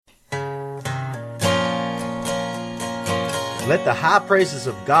Let the high praises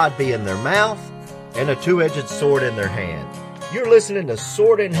of God be in their mouth and a two-edged sword in their hand. You're listening to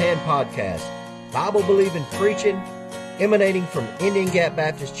Sword in Hand Podcast, Bible-believing preaching emanating from Indian Gap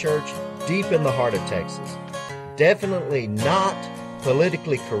Baptist Church deep in the heart of Texas. Definitely not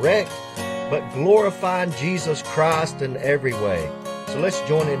politically correct, but glorifying Jesus Christ in every way. So let's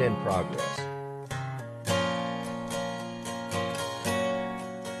join in progress.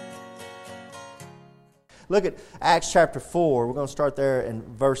 Look at Acts chapter 4. We're going to start there in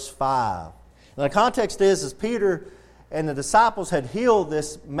verse 5. Now, the context is Peter and the disciples had healed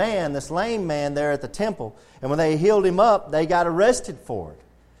this man, this lame man there at the temple. And when they healed him up, they got arrested for it.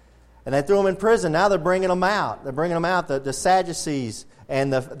 And they threw him in prison. Now they're bringing him out. They're bringing him out, the Sadducees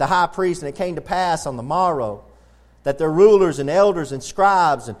and the high priest. And it came to pass on the morrow that their rulers and elders and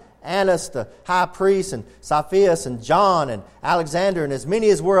scribes and Annas the high priest and Sapphira and John and Alexander and as many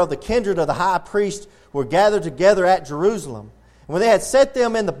as were of the kindred of the high priest were gathered together at Jerusalem. And when they had set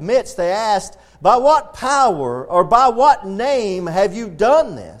them in the midst, they asked, by what power or by what name have you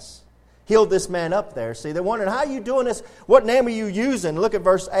done this? Healed this man up there. See, they're wondering, how are you doing this? What name are you using? Look at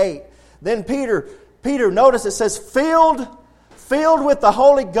verse 8. Then Peter, notice it says, filled with the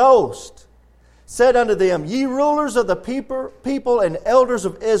Holy Ghost, said unto them, ye rulers of the people and elders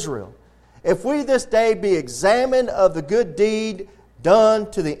of Israel, if we this day be examined of the good deed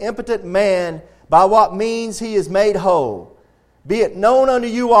done to the impotent man, by what means he is made whole, be it known unto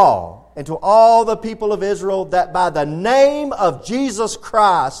you all, and to all the people of Israel, that by the name of Jesus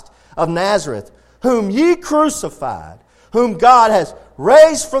Christ of Nazareth, whom ye crucified, whom God has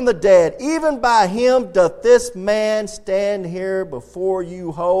raised from the dead, even by him doth this man stand here before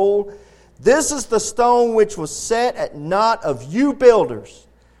you whole. This is the stone which was set at naught of you builders,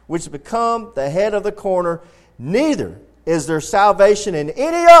 which become the head of the corner. Neither is there salvation in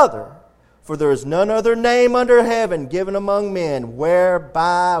any other, for there is none other name under heaven given among men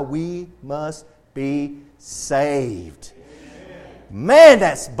whereby we must be saved. Amen. Man,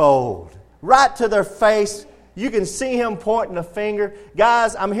 that's bold. Right to their face. You can see him pointing a finger.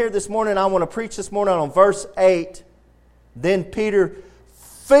 Guys, I'm here this morning. I want to preach this morning on verse 8. Then Peter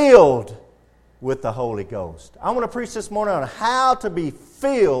filled with the Holy Ghost. I want to preach this morning on how to be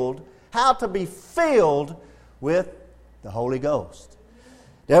filled with the Holy Ghost.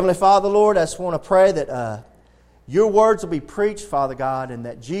 Heavenly Father, Lord, I just want to pray that your words will be preached, Father God, and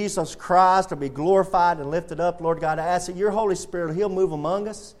that Jesus Christ will be glorified and lifted up, Lord God. I ask that your Holy Spirit, He'll move among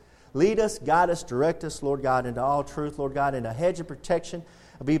us, lead us, guide us, direct us, Lord God, into all truth, Lord God, and a hedge of protection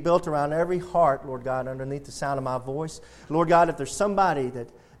will be built around every heart, Lord God, underneath the sound of my voice. Lord God, if there's somebody that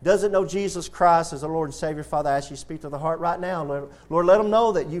doesn't know Jesus Christ as the Lord and Savior, Father, I ask you to speak to the heart right now. Lord, let them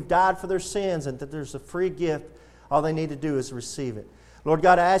know that you've died for their sins and that there's a free gift. All they need to do is receive it. Lord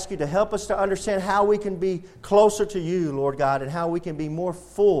God, I ask you to help us to understand how we can be closer to you, Lord God, and how we can be more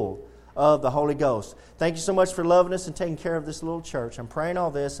full of the Holy Ghost. Thank you so much for loving us and taking care of this little church. I'm praying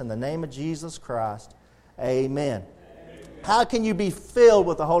all this in the name of Jesus Christ. Amen. How can you be filled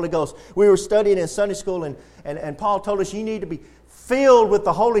with the Holy Ghost? We were studying in Sunday school, and Paul told us you need to be filled with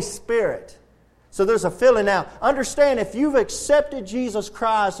the Holy Spirit. So there's a filling. Now, understand, if you've accepted Jesus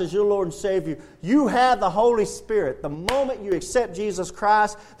Christ as your Lord and Savior, you have the Holy Spirit. The moment you accept Jesus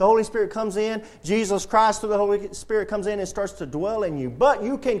Christ, the Holy Spirit comes in. Jesus Christ through the Holy Spirit comes in and starts to dwell in you. But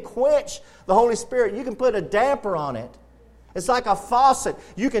you can quench the Holy Spirit. You can put a damper on it. It's like a faucet.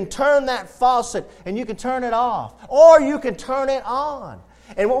 You can turn that faucet and you can turn it off. Or you can turn it on.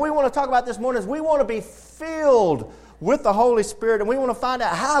 And what we want to talk about this morning is we want to be filled with the Holy Spirit, and we want to find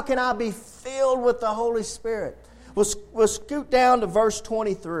out, how can I be filled with the Holy Spirit? We'll scoot down to verse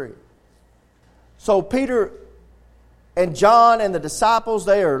 23. So Peter and John and the disciples,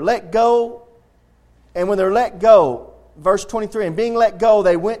 they are let go, and when they're let go, verse 23, and being let go,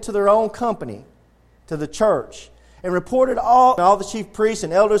 they went to their own company, to the church, and reported all the chief priests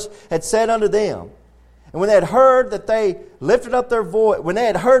and elders had said unto them. And when they had heard that, they lifted up their voice.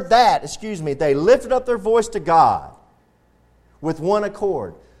 They lifted up their voice to God with one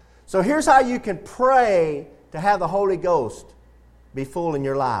accord. So here's how you can pray to have the Holy Ghost be full in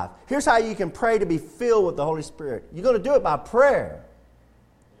your life. Here's how you can pray to be filled with the Holy Spirit. You're going to do it by prayer.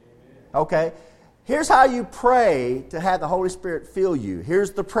 Okay? Here's how you pray to have the Holy Spirit fill you.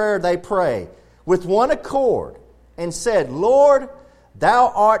 Here's the prayer they pray. With one accord, and said, Lord,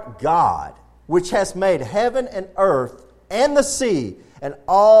 Thou art God, which hast made heaven and earth and the sea and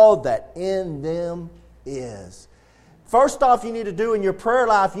all that in them is. First off, you need to do in your prayer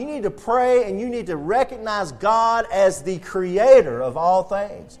life, you need to pray and you need to recognize God as the creator of all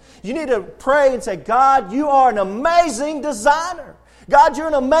things. You need to pray and say, God, you are an amazing designer. God, you're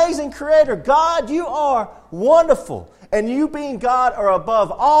an amazing creator. God, you are wonderful. And you being God are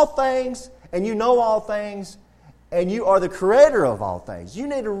above all things, and you know all things, and you are the creator of all things. You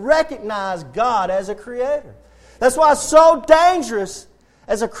need to recognize God as a creator. That's why it's so dangerous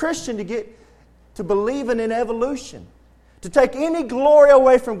as a Christian to get to believing in evolution. To take any glory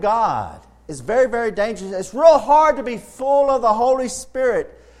away from God is very, very dangerous. It's real hard to be full of the Holy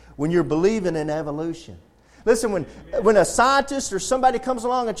Spirit when you're believing in evolution. Listen, when a scientist or somebody comes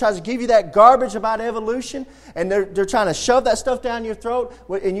along and tries to give you that garbage about evolution, and they're trying to shove that stuff down your throat,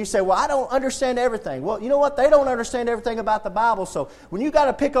 and you say, well, I don't understand everything. Well, you know what? They don't understand everything about the Bible. So when you got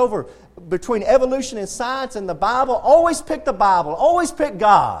to pick over between evolution and science and the Bible, always pick the Bible. Always pick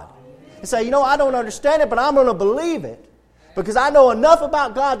God. And say, you know, I don't understand it, but I'm going to believe it. Because I know enough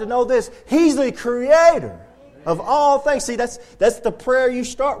about God to know this. He's the creator of all things. See, that's the prayer you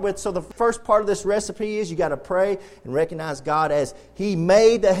start with. So the first part of this recipe is you got to pray and recognize God as He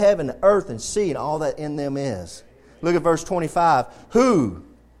made the heaven, the earth, and sea, and all that in them is. Look at verse 25. Who,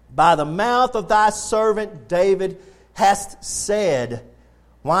 by the mouth of thy servant David, hast said,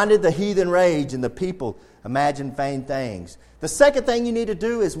 why did the heathen rage and the people imagine vain things? The second thing you need to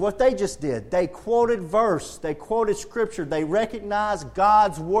do is what they just did. They quoted verse. They quoted Scripture. They recognized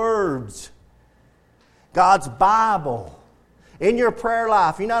God's words. God's Bible. In your prayer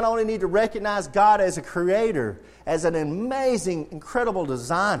life, you not only need to recognize God as a creator, as an amazing, incredible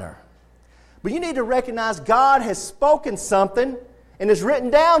designer, but you need to recognize God has spoken something and is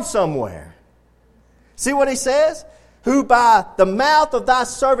written down somewhere. See what He says? Who by the mouth of thy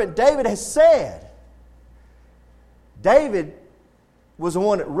servant David has said. David was the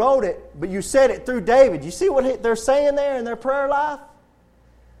one that wrote it, but you said it through David. You see what they're saying there in their prayer life?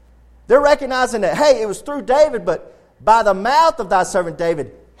 They're recognizing that, hey, it was through David, but by the mouth of thy servant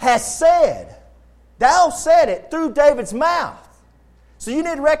David has said. Thou said it through David's mouth. So you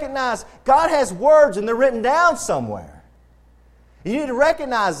need to recognize God has words and they're written down somewhere. You need to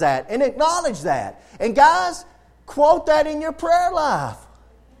recognize that and acknowledge that. And guys, quote that in your prayer life.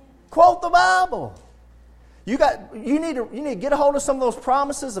 Quote the Bible. You need to get a hold of some of those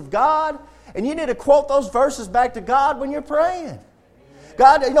promises of God, and you need to quote those verses back to God when you're praying.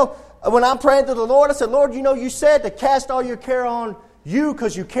 God, you know, when I'm praying to the Lord, I said, Lord, you know, you said to cast all your care on you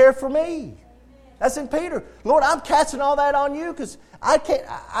because you care for me. That's in Peter. Lord, I'm casting all that on you because I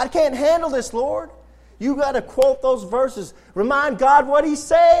can't handle this, Lord. You got to quote those verses. Remind God what He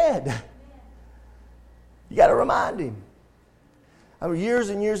said. You got to remind Him. I mean, years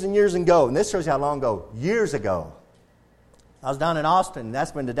and years and years ago, and this shows you how long ago, years ago, I was down in Austin, and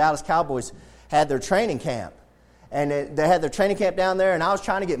that's when the Dallas Cowboys had their training camp. And they had their training camp down there, and I was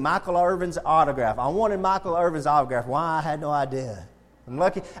trying to get Michael Irvin's autograph. I wanted Michael Irvin's autograph. Why? I had no idea.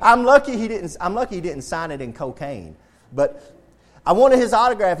 I'm lucky he didn't sign it in cocaine. But I wanted his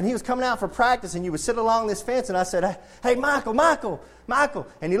autograph, and he was coming out for practice, and you would sit along this fence, and I said, hey, Michael.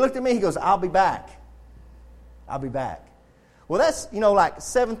 And he looked at me, he goes, I'll be back. Well, that's, like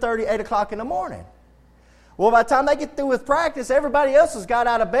 7:30, 8 o'clock in the morning. Well, by the time they get through with practice, everybody else has got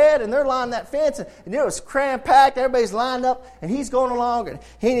out of bed, and they're lining that fence, and it was cram-packed. Everybody's lined up, and he's going along, and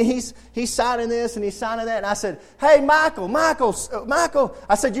he's signing this, and he's signing that. And I said, hey, Michael.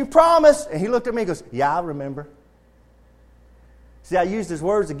 I said, you promised? And he looked at me and goes, yeah, I remember. See, I used his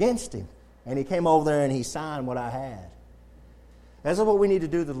words against him, and he came over there, and he signed what I had. That's what we need to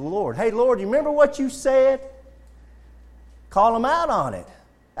do to the Lord. Hey, Lord, you remember what you said? Call Him out on it.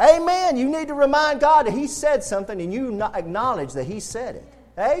 Amen. You need to remind God that He said something and you acknowledge that He said it.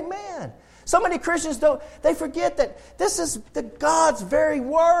 Amen. So many Christians they forget that this is God's very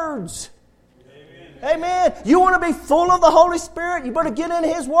words. Amen. You want to be full of the Holy Spirit? You better get in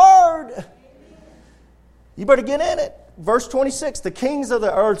His Word. You better get in it. Verse 26, the kings of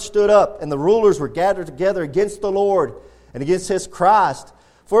the earth stood up and the rulers were gathered together against the Lord and against His Christ.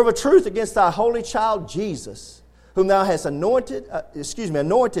 For of a truth against thy holy child Jesus, whom thou hast anointed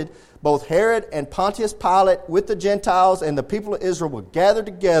both Herod and Pontius Pilate with the Gentiles and the people of Israel were gathered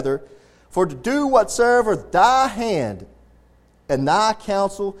together for to do whatsoever thy hand and thy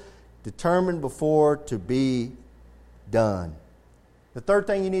counsel determined before to be done. The third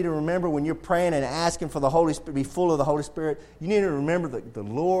thing you need to remember when you're praying and asking for the Holy Spirit, be full of the Holy Spirit, you need to remember that the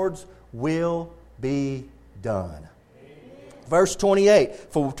Lord's will be done. Verse 28,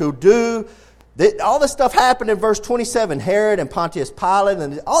 for to do... all this stuff happened in verse 27, Herod and Pontius Pilate,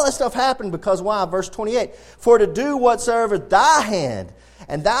 and all this stuff happened because why? Verse 28, for to do whatsoever thy hand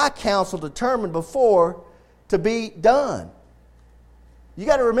and thy counsel determined before to be done. You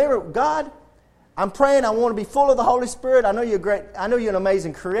got to remember, God, I'm praying, I want to be full of the Holy Spirit. I know you're great. I know you're an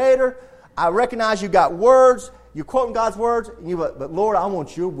amazing creator. I recognize you got words. you're quoting God's words, but Lord, I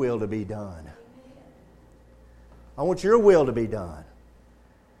want your will to be done. I want your will to be done.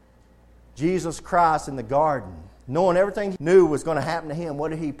 Jesus Christ in the garden, knowing everything he knew was going to happen to him,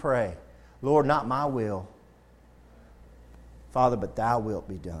 what did he pray? Lord, not my will, Father, but thy wilt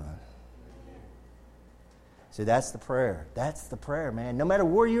be done. See, that's the prayer. That's the prayer, man. No matter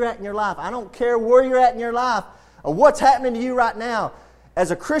where you're at in your life, I don't care where you're at in your life or what's happening to you right now. As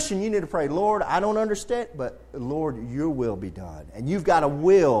a Christian, you need to pray, Lord, I don't understand, but Lord, your will be done. And you've got a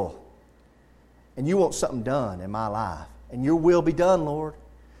will, and you want something done in my life. And your will be done, Lord.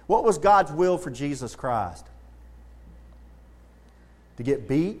 What was God's will for Jesus Christ? To get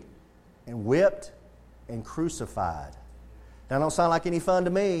beat and whipped and crucified. That don't sound like any fun to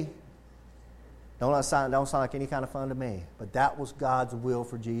me. Don't sound like any kind of fun to me. But that was God's will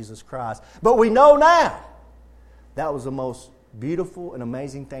for Jesus Christ. But we know now that was the most beautiful and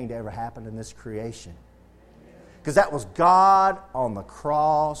amazing thing to ever happen in this creation. Because that was God on the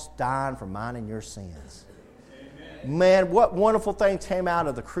cross dying for mine and your sins. Amen. Man, what wonderful things came out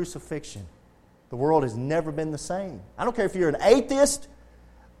of the crucifixion. The world has never been the same. I don't care if you're an atheist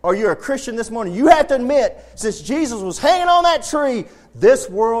or you're a Christian this morning. You have to admit, since Jesus was hanging on that tree, this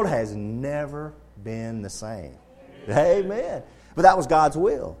world has never been the same. Amen. But that was God's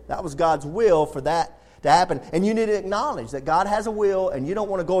will. That was God's will for that to happen. And you need to acknowledge that God has a will and you don't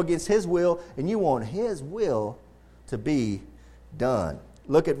want to go against His will, and you want His will to be done.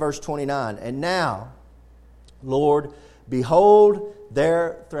 Look at verse 29. And now, Lord, behold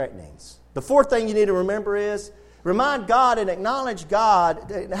their threatenings. The fourth thing you need to remember is remind God and acknowledge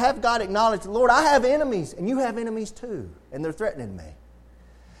God. Have God acknowledge, Lord, I have enemies and you have enemies too, and they're threatening me.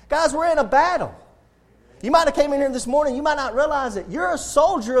 Guys, we're in a battle. You might have came in here this morning, you might not realize it. You're a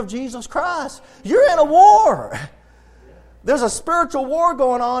soldier of Jesus Christ. You're in a war. There's a spiritual war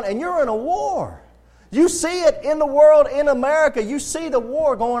going on, and you're in a war. You see it in the world, in America. You see the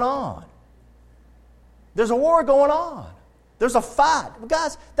war going on. There's a war going on. There's a fight.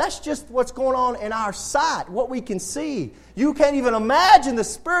 Guys, that's just what's going on in our sight, what we can see. You can't even imagine the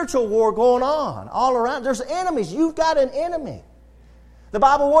spiritual war going on all around. There's enemies. You've got an enemy. The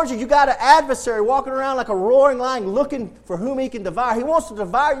Bible warns you, got an adversary walking around like a roaring lion looking for whom he can devour. He wants to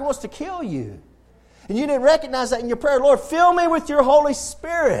devour, he wants to kill you. And you didn't recognize that in your prayer. Lord, fill me with your Holy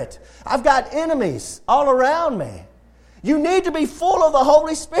Spirit. I've got enemies all around me. You need to be full of the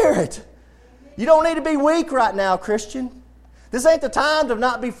Holy Spirit. You don't need to be weak right now, Christian. This ain't the time to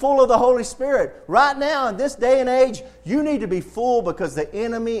not be full of the Holy Spirit. Right now, in this day and age, you need to be full because the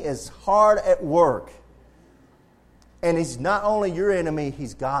enemy is hard at work. And he's not only your enemy,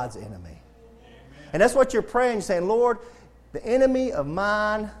 he's God's enemy. Amen. And that's what you're praying, saying, Lord, the enemy of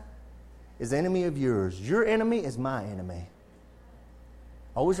mine is the enemy of yours. Your enemy is my enemy.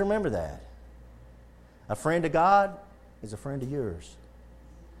 Always remember that. A friend of God is a friend of yours.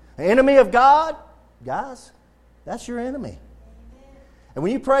 An enemy of God, guys, that's your enemy. And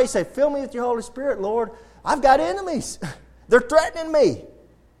when you pray, say, fill me with your Holy Spirit, Lord. I've got enemies. They're threatening me.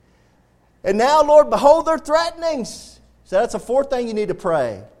 And now, Lord, behold their threatenings. So that's the fourth thing you need to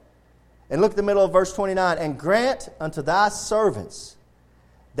pray. And look at the middle of verse 29. And grant unto thy servants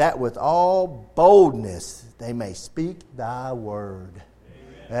that with all boldness they may speak thy word.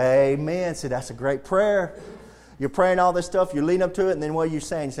 Amen. Amen. See, that's a great prayer. You're praying all this stuff, you're leading up to it, and then what are you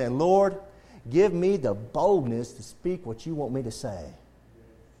saying? You're saying, Lord, give me the boldness to speak what you want me to say.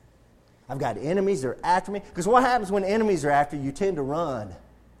 I've got enemies that are after me. Because what happens when enemies are after you? You tend to run.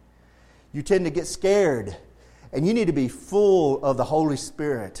 You tend to get scared. And you need to be full of the Holy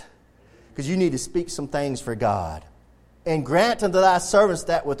Spirit. Because you need to speak some things for God. And grant unto thy servants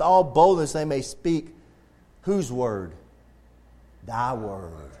that with all boldness they may speak whose word? Thy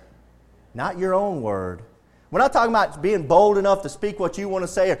word. Not your own word. We're not talking about being bold enough to speak what you want to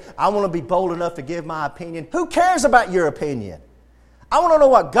say, or I want to be bold enough to give my opinion. Who cares about your opinion? I want to know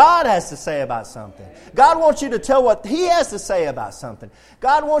what God has to say about something. God wants you to tell what He has to say about something.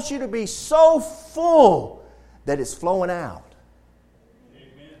 God wants you to be so full that it's flowing out.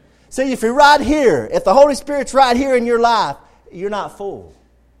 Amen. See, if you're right here, if the Holy Spirit's right here in your life, you're not full.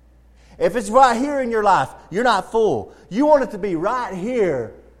 If it's right here in your life, you're not full. You want it to be right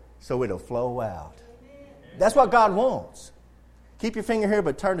here so it'll flow out. That's what God wants. Keep your finger here,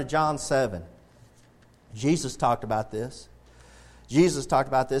 but turn to John 7. Jesus talked about this. Jesus talked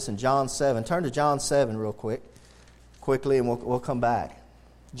about this in John 7. Turn to John 7 real quickly, and we'll come back.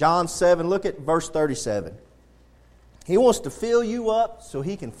 John 7, look at verse 37. He wants to fill you up so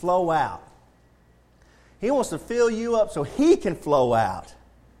He can flow out. He wants to fill you up so He can flow out.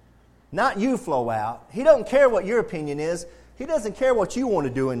 Not you flow out. He doesn't care what your opinion is. He doesn't care what you want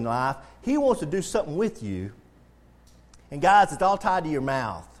to do in life. He wants to do something with you And guys, it's all tied to your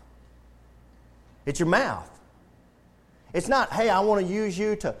mouth. It's your mouth. It's not, hey, I want to use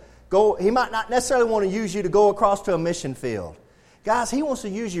you to go. He might not necessarily want to use you to go across to a mission field. Guys, He wants to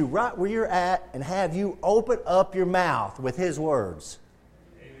use you right where you're at and have you open up your mouth with His words.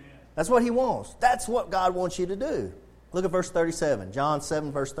 Amen. That's what He wants. That's what God wants you to do. Look at verse 37. John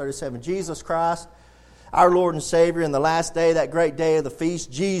 7, verse 37. Jesus Christ, our Lord and Savior, in the last day, that great day of the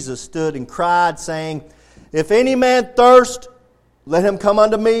feast, Jesus stood and cried, saying, If any man thirst, let him come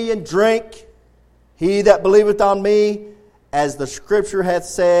unto me and drink. He that believeth on me, as the Scripture hath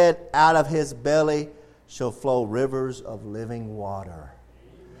said, out of his belly shall flow rivers of living water.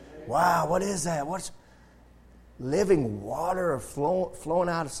 Wow, what is that? What's living water flowing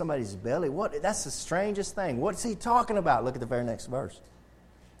out of somebody's belly? That's the strangest thing. What's he talking about? Look at the very next verse.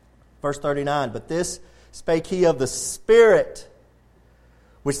 Verse 39, But this spake he of the Spirit,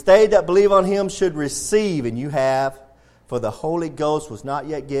 which they that believe on him should receive, and you have, for the Holy Ghost was not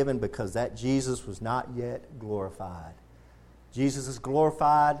yet given, because that Jesus was not yet glorified. Jesus is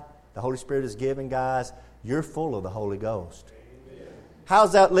glorified. The Holy Spirit is given, guys. You're full of the Holy Ghost. Amen.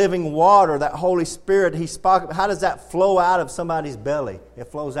 How's that living water, that Holy Spirit He spoke about, how does that flow out of somebody's belly? It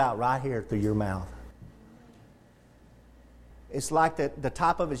flows out right here through your mouth. It's like the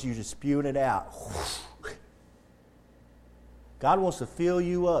top of it is you just spewing it out. God wants to fill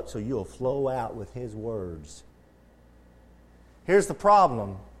you up so you'll flow out with His words. Here's the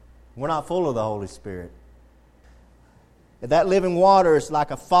problem. We're not full of the Holy Spirit. That living water is like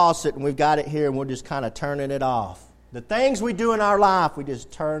a faucet, and we've got it here, and we're just kind of turning it off. The things we do in our life, we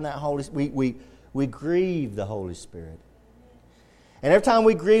just turn that Holy Spirit. We grieve the Holy Spirit. And every time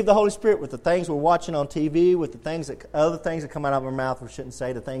we grieve the Holy Spirit with the things we're watching on TV, with the other things that come out of our mouth we shouldn't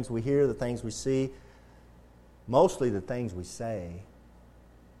say, the things we hear, the things we see, mostly the things we say,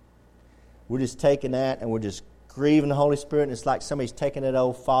 we're just taking that and we're just grieving the Holy Spirit, and it's like somebody's taking that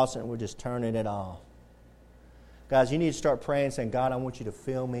old faucet and we're just turning it off. Guys, you need to start praying, saying, God, I want you to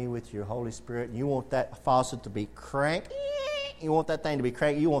fill me with your Holy Spirit. You want that faucet to be cranked. You want that thing to be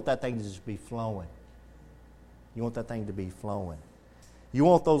cranked. You want that thing to just be flowing. You want that thing to be flowing. You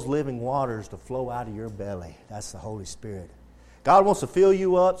want those living waters to flow out of your belly. That's the Holy Spirit. God wants to fill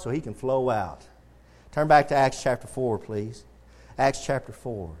you up so He can flow out. Turn back to Acts chapter 4, please. Acts chapter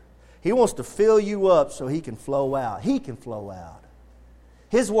 4. He wants to fill you up so He can flow out. He can flow out.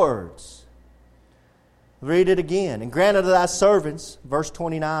 His words. Read it again. And grant unto thy servants, verse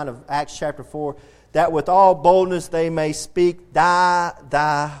 29 of Acts chapter 4, that with all boldness they may speak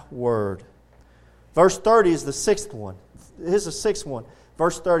thy word. Verse 30 is the sixth one. Here's the sixth one.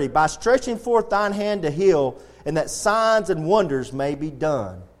 Verse 30, by stretching forth thine hand to heal, and that signs and wonders may be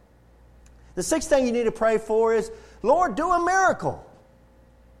done. The sixth thing you need to pray for is, Lord, do a miracle.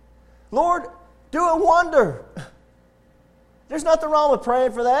 Lord, do a wonder. There's nothing wrong with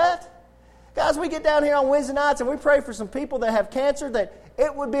praying for that. Guys, we get down here on Wednesday nights and we pray for some people that have cancer that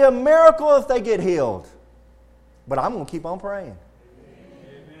it would be a miracle if they get healed. But I'm going to keep on praying.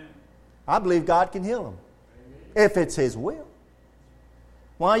 Amen. I believe God can heal them. Amen. If it's His will.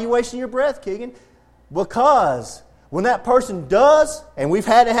 Why are you wasting your breath, Keegan? Because when that person does, and we've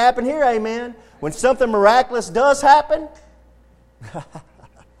had it happen here, amen, when something miraculous does happen,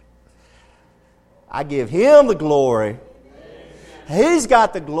 I give Him the glory. Amen. He's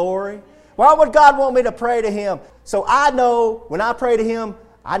got the glory. Why would God want me to pray to Him? So I know, when I pray to Him,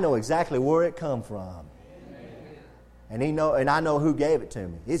 I know exactly where it come from. Amen. And I know who gave it to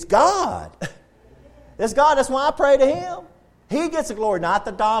me. It's God. It's God. That's why I pray to Him. He gets the glory, not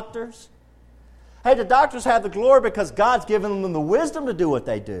the doctors. Hey, the doctors have the glory because God's given them the wisdom to do what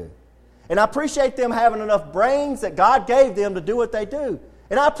they do. And I appreciate them having enough brains that God gave them to do what they do.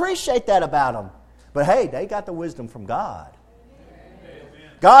 And I appreciate that about them. But hey, they got the wisdom from God.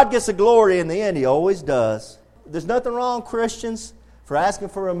 God gets the glory in the end. He always does. There's nothing wrong, Christians, for asking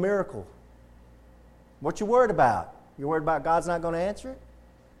for a miracle. What you worried about? You worried about God's not going to answer it?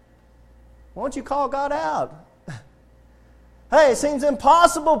 Why don't you call God out? Hey, it seems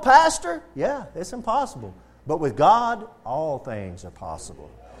impossible, Pastor. Yeah, it's impossible. But with God, all things are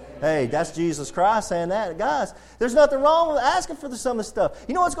possible. Hey, that's Jesus Christ saying that. Guys, there's nothing wrong with asking for some of this stuff.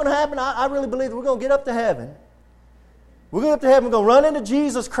 You know what's going to happen? I really believe that we're going to get up to heaven. We're going to get up to heaven, we're going to run into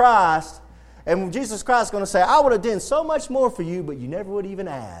Jesus Christ, and Jesus Christ is going to say, I would have done so much more for you, but you never would even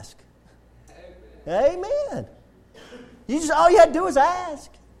ask. Amen. Amen. All you had to do is ask.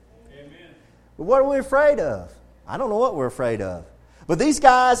 Amen. But what are we afraid of? I don't know what we're afraid of. But these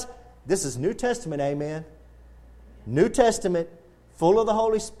guys, this is New Testament, amen. New Testament, full of the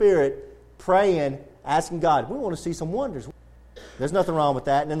Holy Spirit, praying, asking God. We want to see some wonders. There's nothing wrong with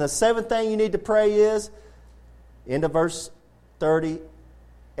that. And then the seventh thing you need to pray is, Into verse 30.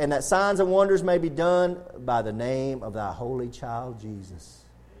 And that signs and wonders may be done by the name of thy holy child Jesus.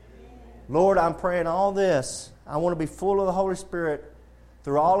 Lord, I'm praying all this. I want to be full of the Holy Spirit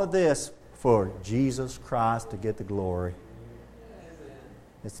through all of this for Jesus Christ to get the glory.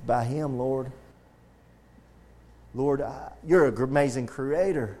 It's by Him, Lord. Lord, you're an amazing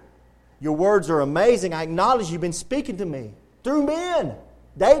creator. Your words are amazing. I acknowledge you've been speaking to me through men.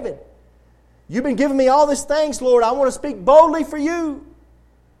 David, you've been giving me all these things, Lord. I want to speak boldly for you.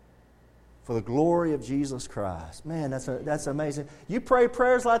 For the glory of Jesus Christ. Man, that's amazing. You pray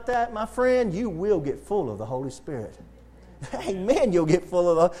prayers like that, my friend, you will get full of the Holy Spirit. Amen, you'll get full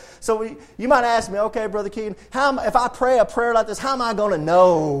of the... So you might ask me, okay, Brother Keaton, if I pray a prayer like this, how am I going to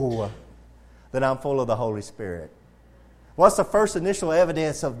know that I'm full of the Holy Spirit? What's the first initial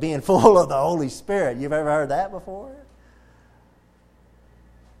evidence of being full of the Holy Spirit? You've ever heard that before?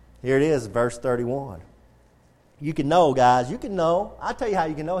 Here it is, verse 31. You can know, guys. You can know. I'll tell you how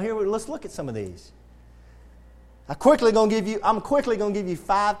you can know. Here, let's look at some of these. I'm quickly going to give you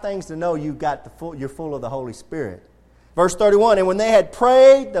 5 things to know you're full of the Holy Spirit. Verse 31, and when they had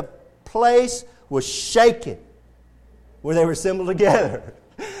prayed, the place was shaken where they were assembled together.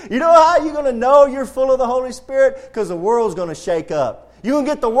 You know how you're going to know you're full of the Holy Spirit? Because the world's going to shake up. You're going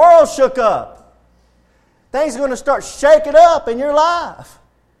to get the world shook up. Things are going to start shaking up in your life.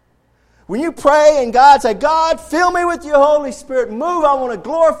 When you pray and God say, God, fill me with your Holy Spirit. Move, I want to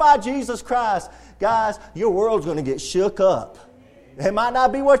glorify Jesus Christ. Guys, your world's going to get shook up. It might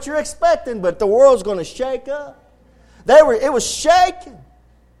not be what you're expecting, but the world's going to shake up. It was shaking.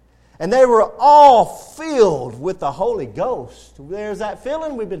 And they were all filled with the Holy Ghost. There's that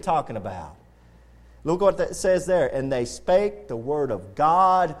feeling we've been talking about. Look what that says there. And they spake the word of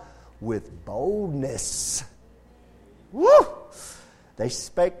God with boldness. Woo! They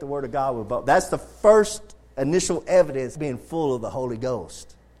spake the word of God with boldness. That's the first initial evidence of being full of the Holy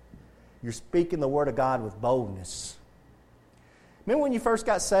Ghost. You're speaking the word of God with boldness. Remember when you first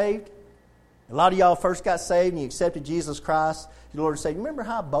got saved? A lot of y'all first got saved and you accepted Jesus Christ. The Lord said, remember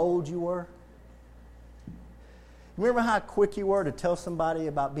how bold you were? Remember how quick you were to tell somebody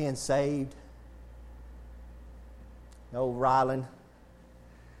about being saved? Old Ryland,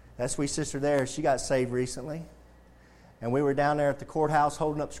 that sweet sister there, she got saved recently. And we were down there at the courthouse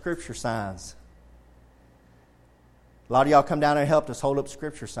holding up scripture signs. A lot of y'all come down there and helped us hold up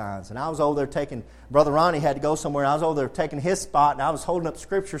scripture signs. And I was over there Brother Ronnie had to go somewhere. I was over there taking his spot, and I was holding up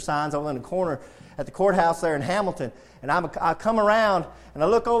scripture signs over in the corner at the courthouse there in Hamilton. And I come around, and I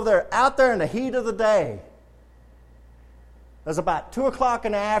look over there, out there in the heat of the day. It was about 2 o'clock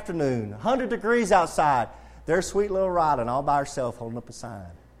in the afternoon, 100 degrees outside. There's sweet little Rylan all by herself holding up a sign.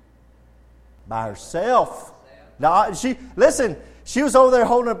 By herself. Now, she was over there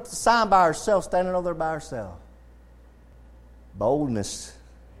holding up the sign by herself, standing over there by herself. Boldness.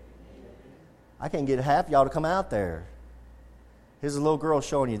 I can't get half y'all to come out there. Here's a little girl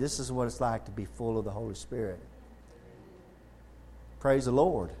showing you this is what it's like to be full of the Holy Spirit. Praise the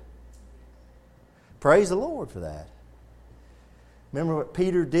Lord. Praise the Lord for that. Remember what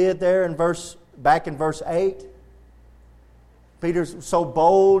Peter did there back in verse 8? Peter's so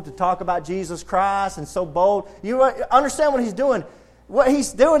bold to talk about Jesus Christ and so bold. You understand what he's doing. What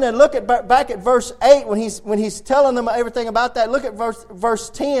he's doing, and look back at verse 8 when he's telling them everything about that. Look at verse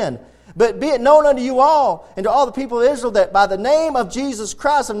 10. But be it known unto you all and to all the people of Israel that by the name of Jesus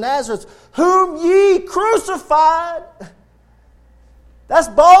Christ of Nazareth, whom ye crucified. That's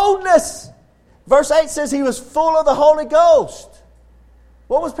boldness. Verse 8 says he was full of the Holy Ghost.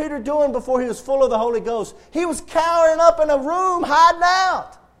 What was Peter doing before he was full of the Holy Ghost? He was cowering up in a room, hiding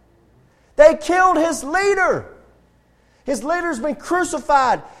out. They killed his leader. His leader's been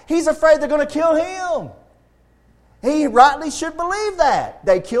crucified. He's afraid they're going to kill him. He rightly should believe that.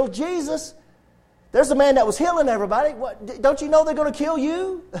 They killed Jesus. There's a man that was healing everybody. What, don't you know they're going to kill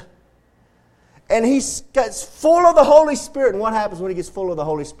you? And he gets full of the Holy Spirit. And what happens when he gets full of the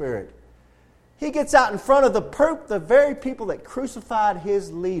Holy Spirit? He gets out in front of the very people that crucified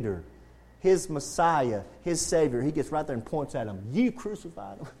his leader, his Messiah, his Savior. He gets right there and points at them. You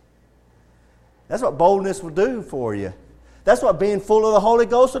crucified him. That's what boldness will do for you. That's what being full of the Holy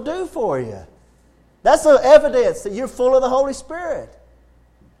Ghost will do for you. That's the evidence that you're full of the Holy Spirit.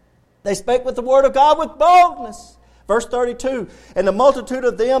 They spake with the word of God with boldness. Verse 32, and the multitude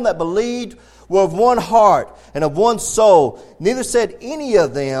of them that believed were of one heart and of one soul. Neither said any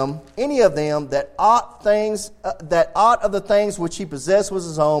of them that aught of the things which he possessed was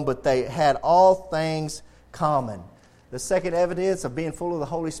his own, but they had all things common. The second evidence of being full of the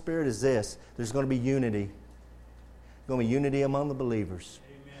Holy Spirit is this. There's going to be unity. There's going to be unity among the believers.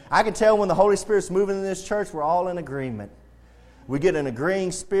 Amen. I can tell when the Holy Spirit's moving in this church, we're all in agreement. We get an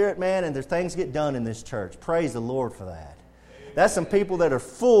agreeing spirit, man, and things get done in this church. Praise the Lord for that. That's some people that are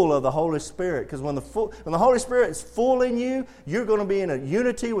full of the Holy Spirit. Because when the Holy Spirit is full in you, you're going to be in a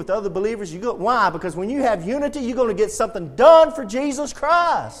unity with other believers. Why? Because when you have unity, you're going to get something done for Jesus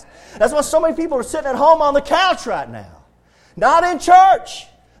Christ. That's why so many people are sitting at home on the couch right now. Not in church.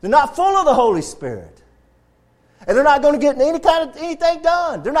 They're not full of the Holy Spirit. And they're not going to get anything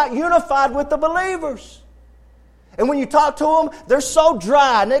done. They're not unified with the believers. And when you talk to them, they're so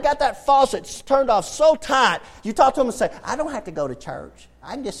dry, and they got that faucet turned off so tight. You talk to them and say, I don't have to go to church.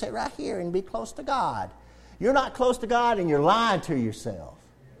 I can just sit right here and be close to God. You're not close to God, and you're lying to yourself.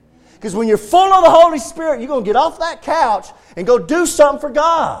 Because when you're full of the Holy Spirit, you're going to get off that couch and go do something for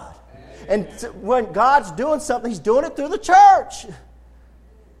God. And when God's doing something, He's doing it through the church.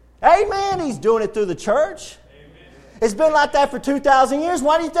 Amen. He's doing it through the church. It's been like that for 2,000 years.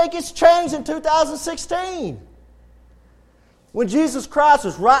 Why do you think it's changed in 2016? When Jesus Christ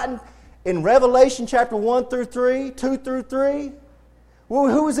was writing in Revelation chapter 1 through 3, 2 through 3, well,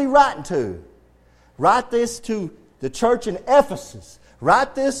 who was He writing to? Write this to the church in Ephesus.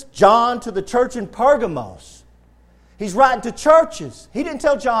 Write this, John, to the church in Pergamos. He's writing to churches. He didn't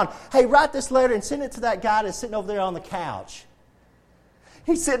tell John, hey, write this letter and send it to that guy that's sitting over there on the couch.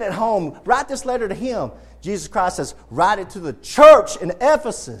 He's sitting at home. Write this letter to him. Jesus Christ says, write it to the church in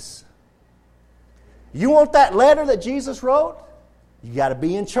Ephesus. You want that letter that Jesus wrote? You got to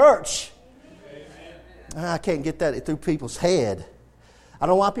be in church. I can't get that through people's head. I don't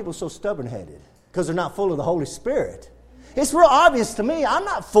know why people are so stubborn-headed. Because they're not full of the Holy Spirit. It's real obvious to me. I'm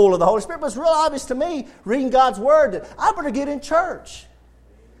not full of the Holy Spirit, but it's real obvious to me, reading God's Word, that I better get in church.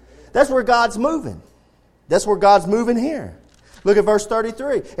 That's where God's moving. That's where God's moving here. Look at verse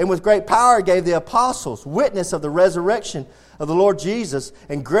 33. And with great power He gave the apostles witness of the resurrection of the Lord Jesus,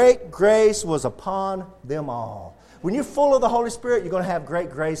 and great grace was upon them all. When you're full of the Holy Spirit, you're going to have great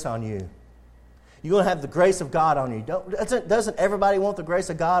grace on you. You're going to have the grace of God on you. Doesn't everybody want the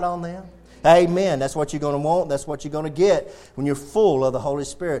grace of God on them? Amen. That's what you're going to want. That's what you're going to get when you're full of the Holy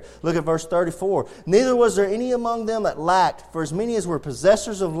Spirit. Look at verse 34. Neither was there any among them that lacked, for as many as were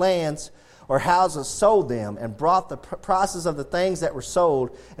possessors of lands or houses sold them, and brought the prices of the things that were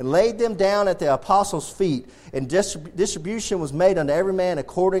sold, and laid them down at the apostles' feet, and distribution was made unto every man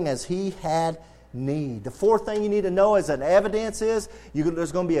according as he had need. The fourth thing you need to know as an evidence is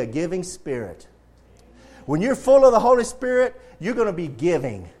there's going to be a giving spirit. When you're full of the Holy Spirit, you're going to be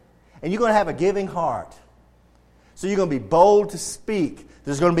giving, and you're going to have a giving heart. So you're going to be bold to speak.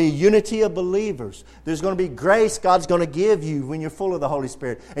 There's going to be unity of believers. There's going to be grace God's going to give you when you're full of the Holy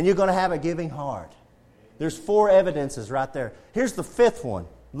Spirit. And you're going to have a giving heart. There's 4 evidences right there. Here's the 5th one.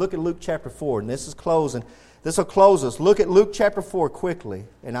 Look at Luke chapter 4. And this is closing. This will close us. Look at Luke chapter 4 quickly.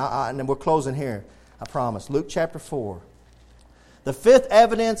 And then we're closing here. I promise. Luke chapter 4. The 5th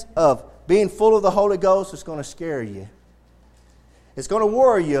evidence of being full of the Holy Ghost is going to scare you. It's going to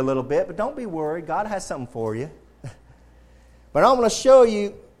worry you a little bit. But don't be worried. God has something for you. But I'm going to show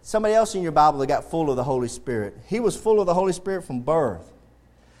you somebody else in your Bible that got full of the Holy Spirit. He was full of the Holy Spirit from birth.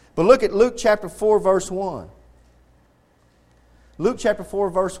 But look at Luke chapter 4, verse 1. Luke chapter 4,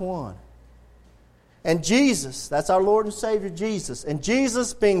 verse 1. And Jesus, that's our Lord and Savior Jesus, and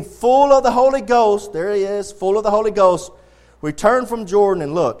Jesus being full of the Holy Ghost, there He is, full of the Holy Ghost, returned from Jordan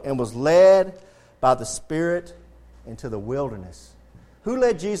and look, and was led by the Spirit into the wilderness. Who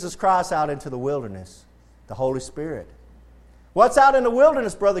led Jesus Christ out into the wilderness? The Holy Spirit. What's out in the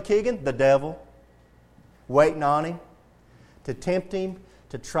wilderness, Brother Keegan? The devil. Waiting on Him. To tempt Him.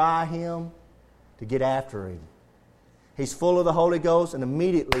 To try Him. To get after Him. He's full of the Holy Ghost, and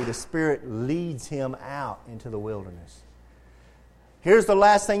immediately the Spirit leads him out into the wilderness. Here's the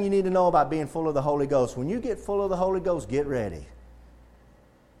last thing you need to know about being full of the Holy Ghost. When you get full of the Holy Ghost, get ready.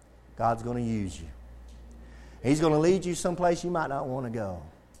 God's going to use you. He's going to lead you someplace you might not want to go.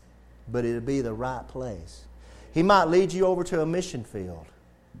 But it'll be the right place. He might lead you over to a mission field.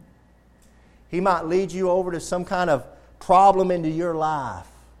 He might lead you over to some kind of problem into your life.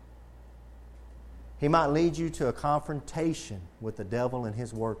 He might lead you to a confrontation with the devil and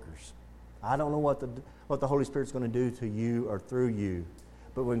his workers. I don't know what the Holy Spirit's going to do to you or through you.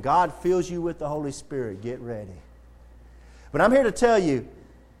 But when God fills you with the Holy Spirit, get ready. But I'm here to tell you,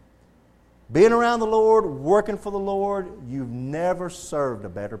 being around the Lord, working for the Lord, you've never served a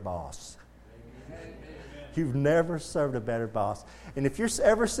better boss. You've never served a better boss. And if you're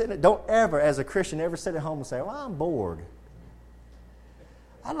ever don't ever, as a Christian, ever sit at home and say, well, I'm bored.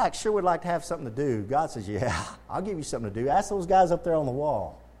 Sure would like to have something to do. God says, yeah, I'll give you something to do. Ask those guys up there on the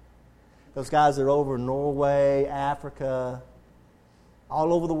wall. Those guys that are over in Norway, Africa.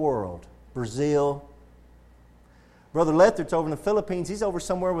 all over the world. Brazil. Brother Lethart's over in the Philippines. He's over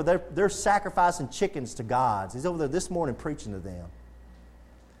somewhere where they're sacrificing chickens to gods. He's over there this morning preaching to them.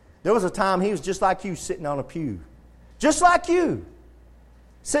 There was a time he was just like you, sitting on a pew. Just like you.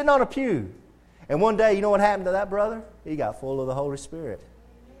 Sitting on a pew. And one day, you know what happened to that brother? He got full of the Holy Spirit.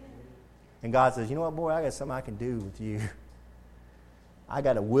 And God says, you know what, boy, I got something I can do with you. I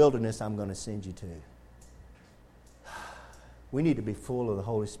got a wilderness I'm going to send you to. We need to be full of the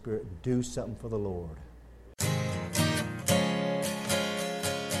Holy Spirit and do something for the Lord.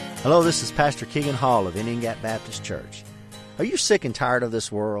 Hello, this is Pastor Keegan Hall of Indian Gap Baptist Church. Are you sick and tired of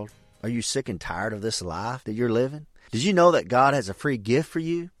this world? Are you sick and tired of this life that you're living? Did you know that God has a free gift for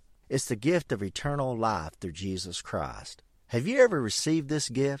you? It's the gift of eternal life through Jesus Christ. Have you ever received this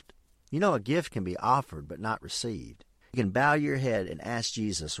gift? You know, a gift can be offered but not received. You can bow your head and ask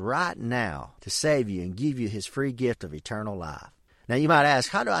Jesus right now to save you and give you His free gift of eternal life. Now you might ask,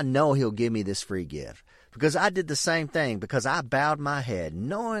 how do I know He'll give me this free gift? Because I did the same thing, because I bowed my head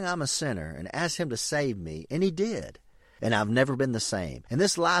knowing I'm a sinner and asked Him to save me, and He did. And I've never been the same. And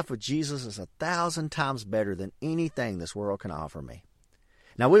this life with Jesus is 1,000 times better than anything this world can offer me.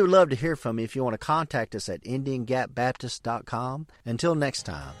 Now, we would love to hear from you. If you want to contact us at IndianGapBaptist.com. Until next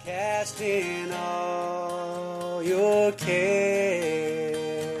time. Casting all your care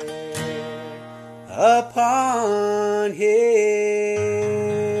upon Him.